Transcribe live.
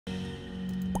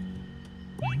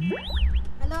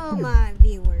Hello, my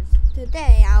viewers.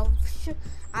 Today I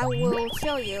will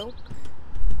show you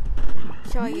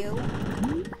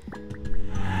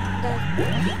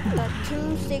the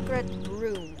two secret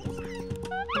rooms.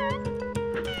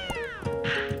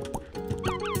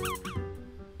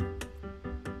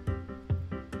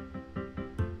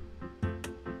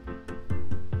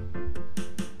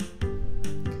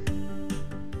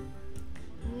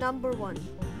 Number 1.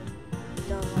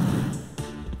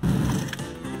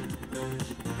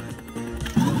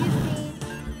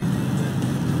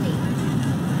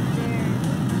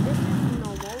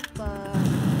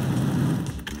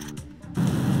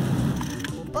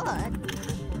 But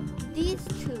these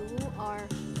two are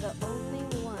the only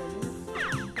ones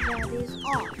that is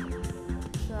off.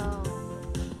 So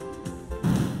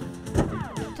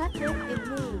you touch it, it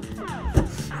moves.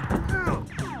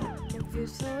 If you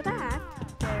saw that,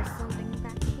 there's something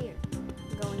back here.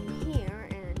 Go in here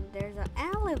and there's an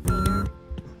elevator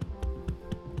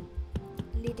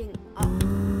leading up.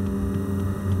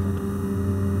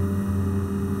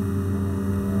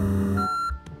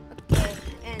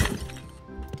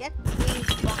 Get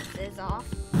these boxes off,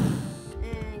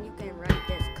 and you can ride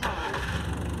this car.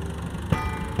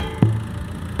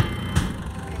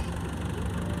 Okay.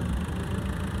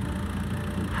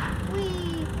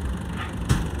 Whee!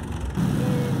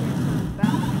 And there's some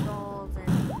bouncy balls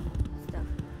and stuff.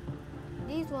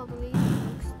 These wobbly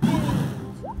look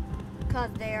strange,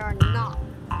 because they are not.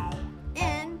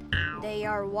 And they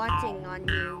are watching on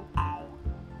you.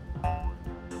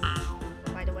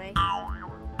 By the way.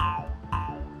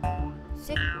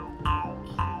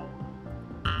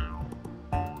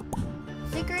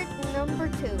 Secret number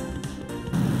 2.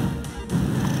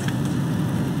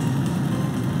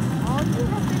 All you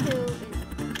have to do is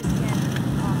to get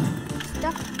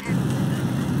stuck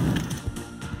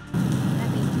that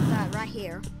means that right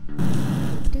here.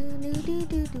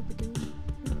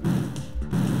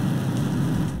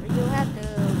 You have to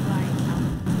ride out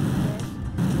this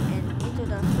and into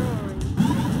the throne.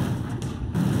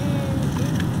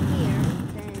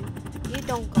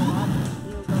 Don't go up,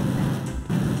 you go down.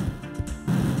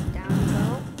 Down you go.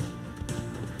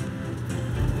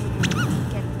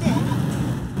 And get this.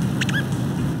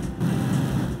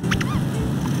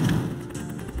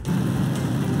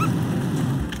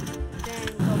 Then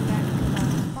go back to the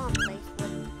spawn place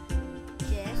with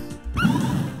this on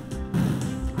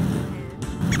your hand.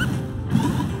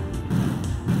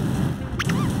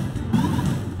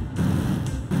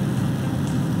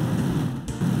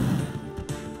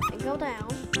 And go down.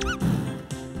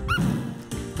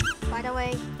 By the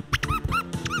way,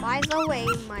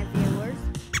 my viewers,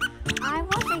 I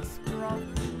was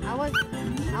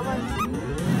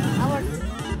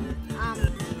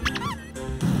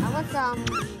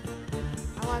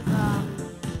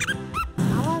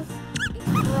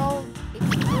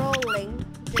exploring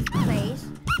this place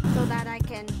so that I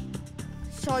can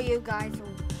show you guys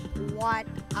what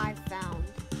I found.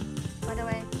 By the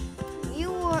way,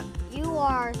 you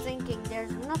are thinking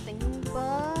there's nothing,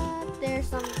 but there's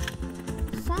something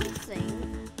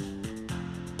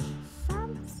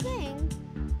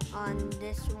on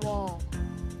this wall.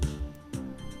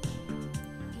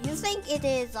 You think it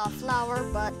is a flower,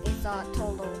 but it's a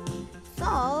turtle.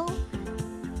 So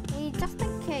we just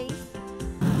in case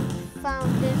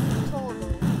found this turtle.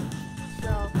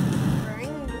 So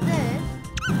bring this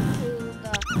to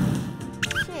the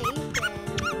shape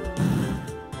and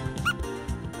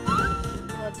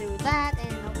we'll do that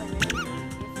and open it. It's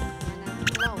kind of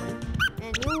glowing,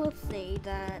 and you will see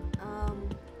that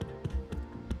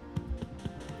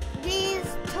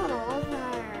these tunnels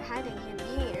are hiding in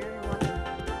here.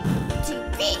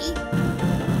 TV.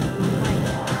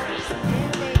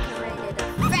 And they created a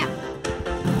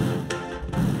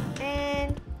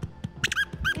fountain.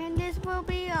 And this will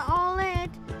be all it.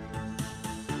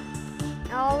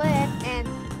 And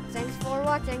thanks for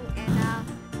watching. And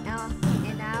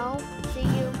I'll see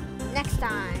you next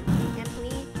time.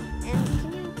 And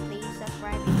can you please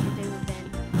subscribe if you do,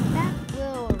 then that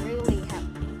will really help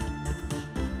me.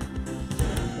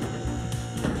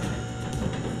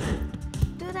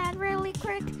 Do that really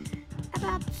quick.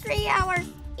 About 3 hours.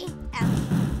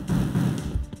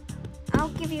 I'll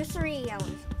give you 3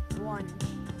 hours.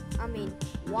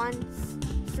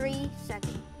 3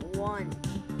 seconds. 1,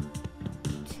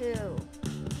 2,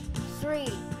 3.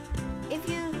 If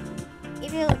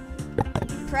you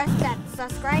press that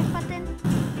subscribe button,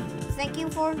 thank you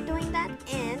for doing that,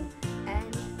 and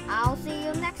I'll see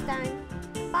you next time.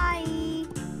 Bye.